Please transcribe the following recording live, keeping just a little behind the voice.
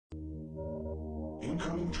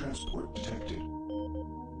Incoming transport detected.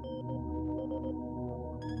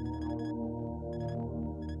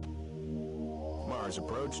 Mars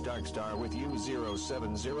approach, Dark Star with you,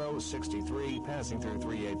 07063, passing through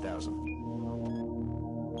 38,000.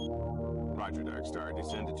 Roger, Dark Star.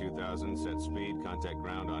 Descend to 2,000, set speed, contact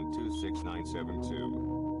ground on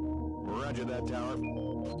 26972. Roger that, tower.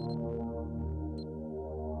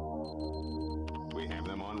 We have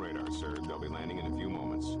them on radar, sir. They'll be landing in a few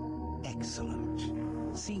moments. Excellent.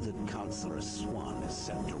 See that Counselor Swan is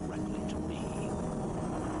sent directly to me.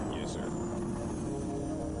 Yes, sir.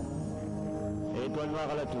 Étoile noire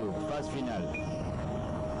à la tour, phase finale.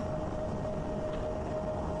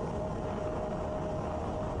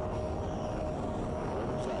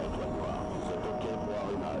 Ça, étoile noire, c'est OK pour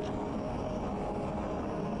arrimage.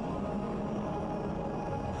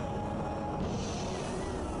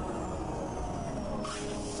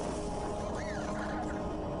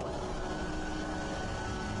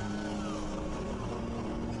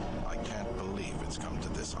 I can't believe it's come to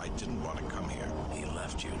this. I didn't want to come here. He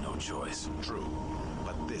left you no choice. True,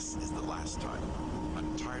 but this is the last time.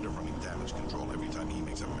 I'm tired of running damage control every time he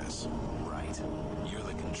makes a mess. Right. You're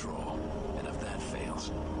the control. And if that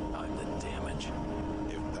fails, I'm the damage.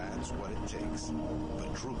 If that's what it takes, the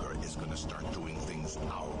Kruger is going to start doing things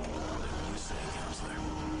our way. Whatever you say, Counselor.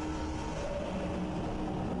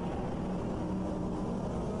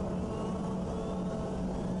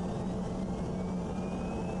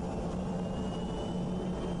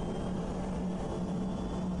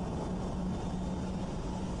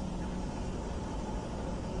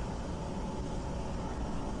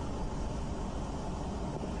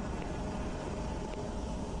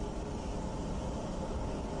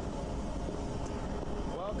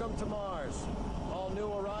 Welcome to Mars. All new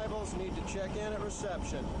arrivals need to check in at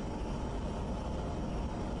reception.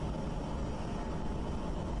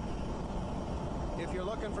 If you're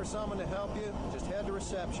looking for someone to help you, just head to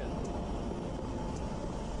reception.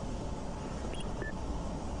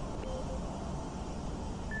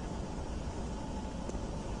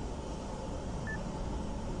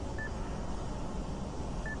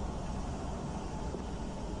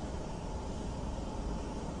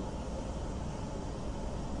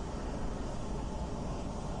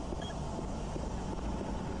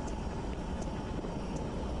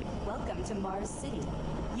 Welcome to Mars City,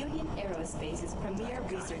 Union Aerospace's premier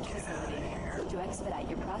research facility. To expedite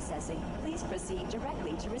your processing, please proceed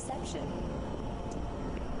directly to reception.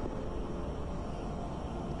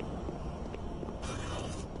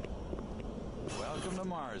 Welcome to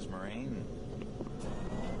Mars, Marine.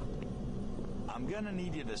 I'm gonna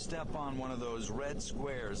need you to step on one of those red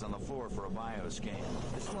squares on the floor for a bioscan.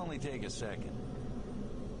 This will only take a second.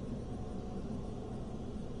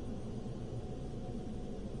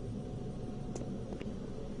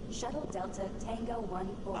 Shuttle Delta Tango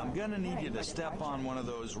 14. I'm gonna need you to step on one of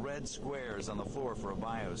those red squares on the floor for a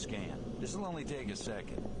bioscan. This will only take a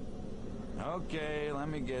second. Okay, let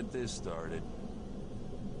me get this started.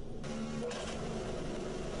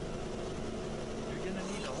 You're gonna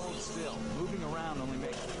need to hold still. Moving around only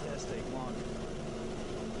makes the test take longer.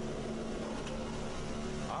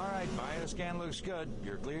 All right, bioscan looks good.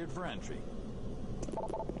 You're cleared for entry.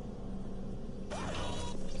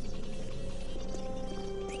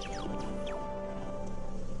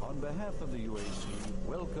 On behalf of the UAC,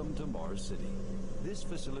 welcome to Mars City. This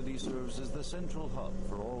facility serves as the central hub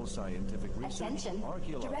for all scientific research, Attention, Director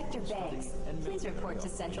archaeological study, Banks, and please military report to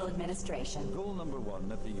Central Administration. Goal number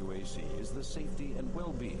one at the UAC is the safety and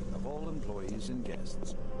well-being of all employees and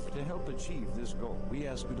guests. To help achieve this goal, we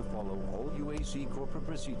ask you to follow all UAC corporate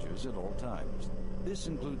procedures at all times. This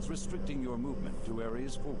includes restricting your movement to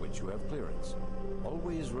areas for which you have clearance.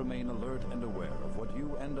 Always remain alert and aware of what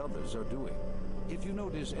you and others are doing. If you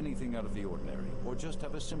notice anything out of the ordinary, or just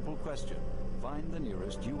have a simple question, find the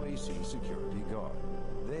nearest UAC security guard.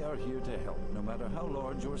 They are here to help, no matter how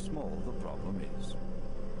large or small the problem is.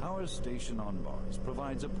 Our station on Mars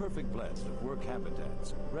provides a perfect blend of work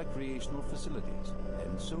habitats, recreational facilities,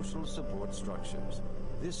 and social support structures.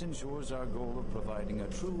 This ensures our goal of providing a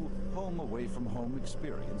true home-away-from-home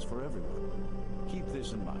experience for everyone. Keep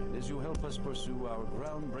this in mind as you help us pursue our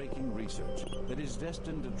groundbreaking research that is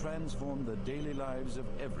destined to transform the daily lives of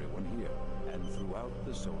everyone here and throughout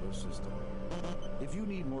the solar system. If you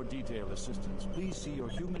need more detailed assistance, please see your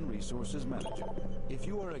Human Resources Manager. If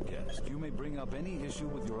you are a guest, you may bring up any issue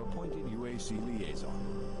with your appointed UAC liaison.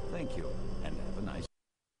 Thank you, and have a nice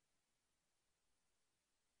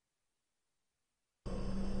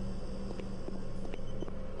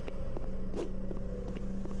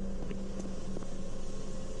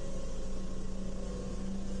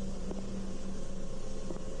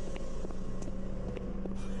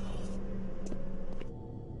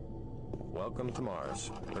Welcome to Mars.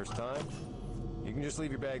 First time? You can just leave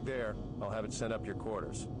your bag there. I'll have it sent up your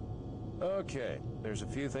quarters. Okay, there's a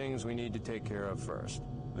few things we need to take care of first.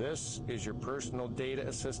 This is your personal data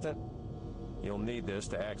assistant. You'll need this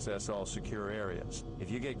to access all secure areas. If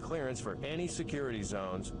you get clearance for any security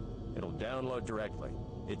zones, it'll download directly.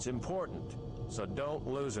 It's important, so don't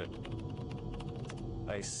lose it.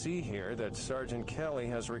 I see here that Sergeant Kelly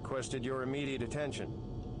has requested your immediate attention.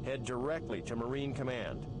 Head directly to Marine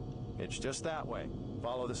Command. It's just that way.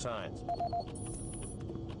 Follow the signs.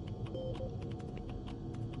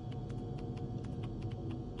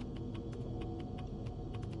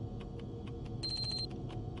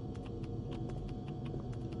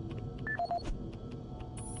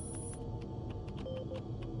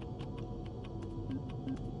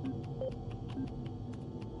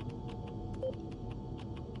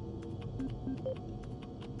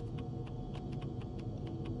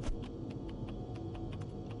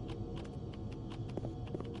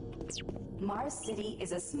 Mars City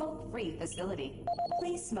is a smoke-free facility.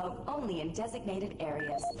 Please smoke only in designated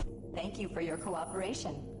areas. Thank you for your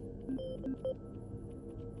cooperation.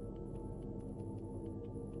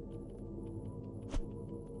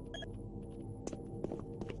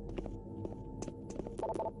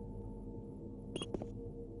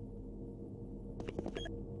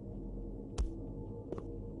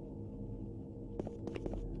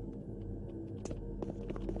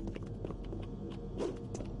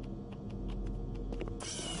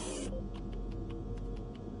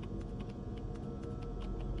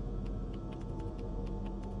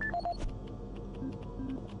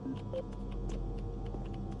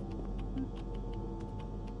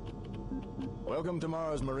 Welcome to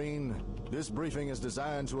Mars, Marine. This briefing is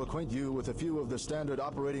designed to acquaint you with a few of the standard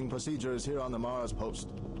operating procedures here on the Mars post.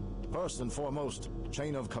 First and foremost,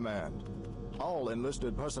 chain of command. All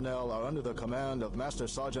enlisted personnel are under the command of Master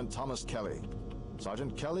Sergeant Thomas Kelly.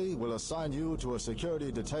 Sergeant Kelly will assign you to a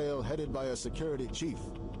security detail headed by a security chief.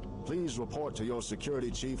 Please report to your security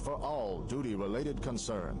chief for all duty-related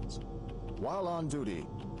concerns. While on duty,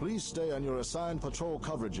 please stay on your assigned patrol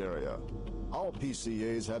coverage area. All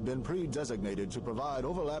PCAs have been pre-designated to provide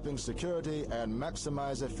overlapping security and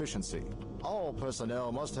maximize efficiency. All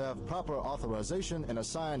personnel must have proper authorization in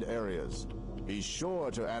assigned areas. Be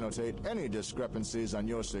sure to annotate any discrepancies on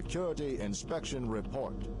your security inspection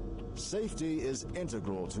report. Safety is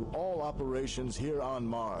integral to all operations here on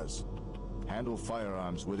Mars. Handle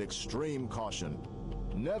firearms with extreme caution.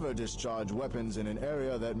 Never discharge weapons in an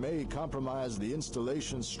area that may compromise the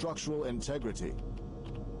installation's structural integrity.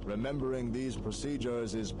 Remembering these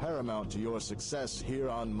procedures is paramount to your success here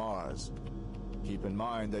on Mars. Keep in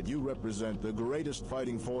mind that you represent the greatest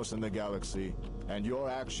fighting force in the galaxy, and your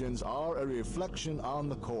actions are a reflection on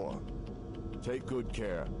the Corps. Take good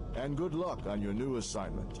care, and good luck on your new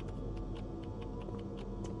assignment.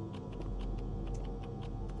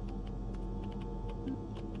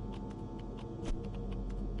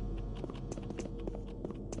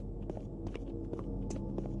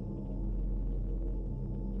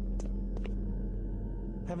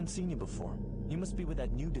 Haven't seen you before. You must be with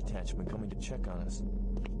that new detachment coming to check on us.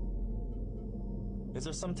 Is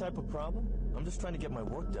there some type of problem? I'm just trying to get my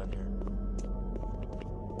work done here.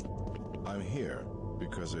 I'm here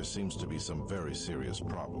because there seems to be some very serious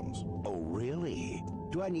problems. Oh, really?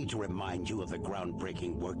 Do I need to remind you of the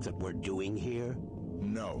groundbreaking work that we're doing here?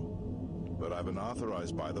 No. But I've been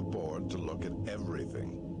authorized by the board to look at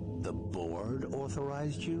everything. The board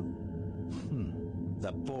authorized you?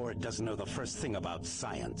 The board doesn't know the first thing about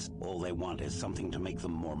science. All they want is something to make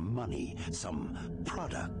them more money, some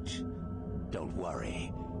product. Don't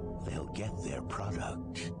worry, they'll get their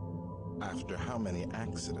product. After how many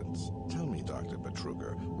accidents? Tell me, Dr.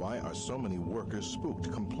 Petruger, why are so many workers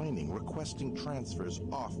spooked, complaining, requesting transfers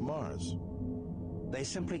off Mars? They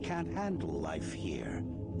simply can't handle life here.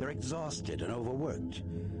 They're exhausted and overworked.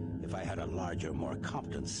 If I had a larger, more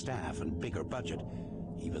competent staff and bigger budget,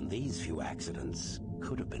 even these few accidents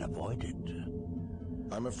could have been avoided.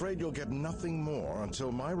 I'm afraid you'll get nothing more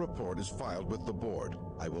until my report is filed with the board.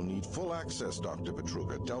 I will need full access, Dr.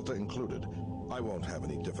 Petruger, Delta included. I won't have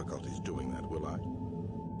any difficulties doing that, will I?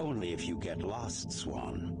 Only if you get lost,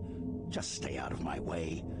 Swan. Just stay out of my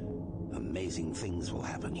way. Amazing things will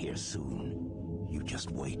happen here soon. You just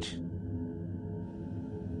wait.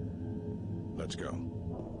 Let's go.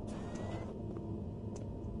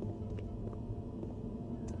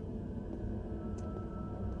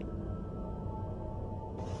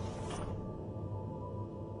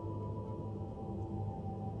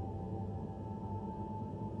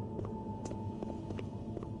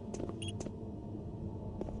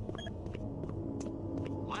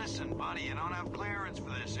 Listen, buddy, you don't have clearance for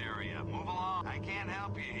this area. Move along. I can't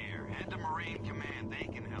help you here. Head to Marine Command.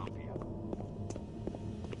 They can help you.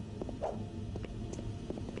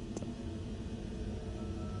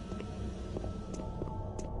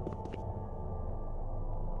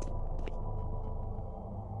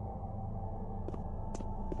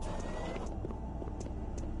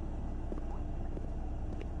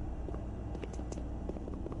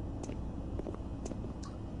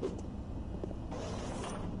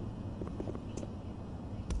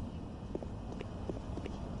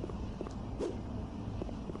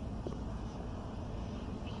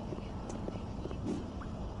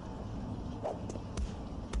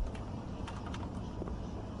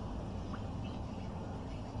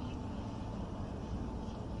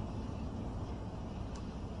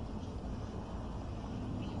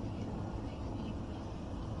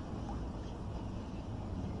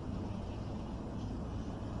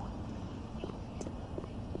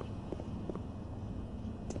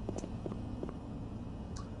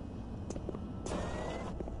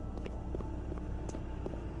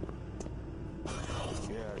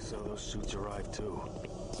 So those suits arrived too.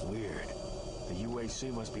 Weird. The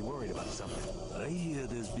UAC must be worried about something. I hear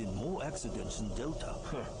there's been more accidents in Delta.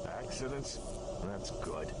 Accidents? That's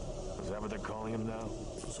good. Is that what they're calling them now?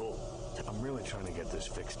 So, I'm really trying to get this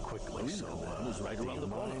fixed quickly, so, is right do around you the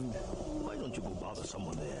corner. mind? Why don't you go bother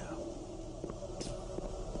someone there?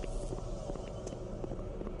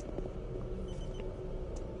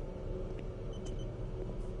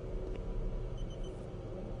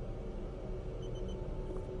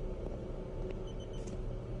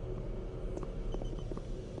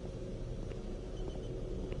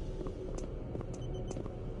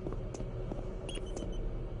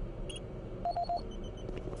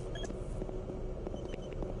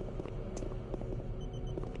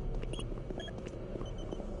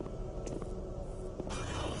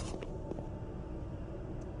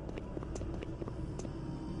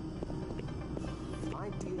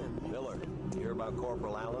 Miller, you hear about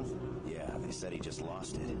Corporal Allen? Yeah, they said he just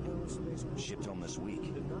lost it. Shipped home this week.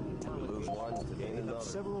 You lose one, gain another.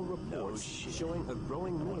 Several reports showing a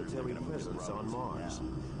growing military presence on Mars.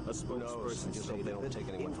 A spokesperson stated that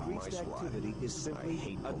increased activity is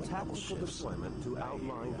simply a tactical deployment to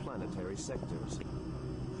outlying planetary sectors.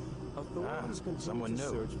 Authorities continue to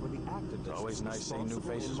search for the activists. It's always nice seeing new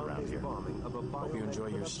faces around here. Hope you enjoy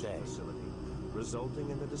your stay. Resulting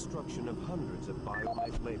in the destruction of hundreds of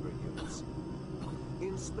biomed labor units.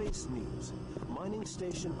 In space news, mining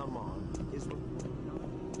station Amman is...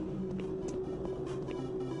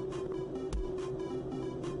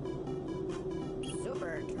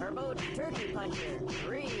 Super Turbo Turkey Puncher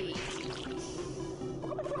 3.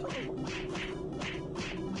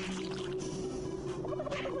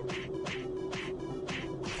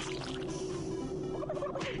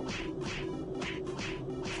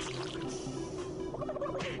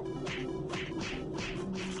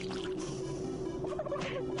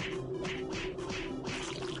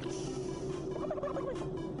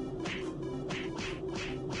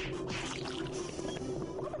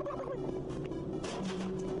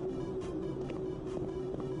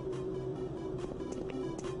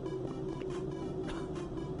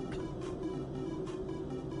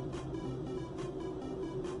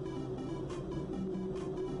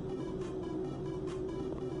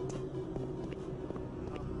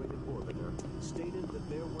 stated that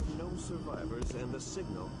there were no survivors and the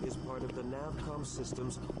signal is part of the Navcom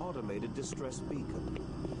system's automated distress beacon.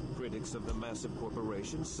 Critics of the massive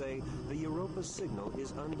corporation say the Europa signal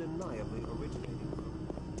is undeniably originating from...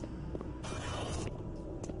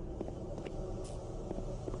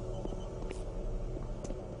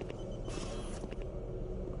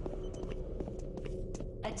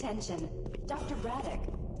 Attention. Dr. Braddock,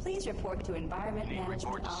 please report to Environment Management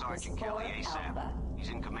Report to Office Sergeant 4 Kelly ASAP. Alpha. He's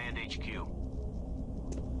in Command HQ.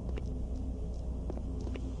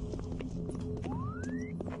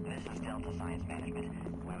 This is Delta Science Management.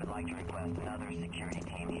 We would like to request another security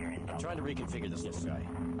team here in Delta. I'm trying to reconfigure this little guy.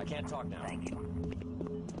 I can't talk now. Thank you.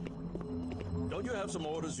 Don't you have some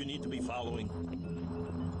orders you need to be following?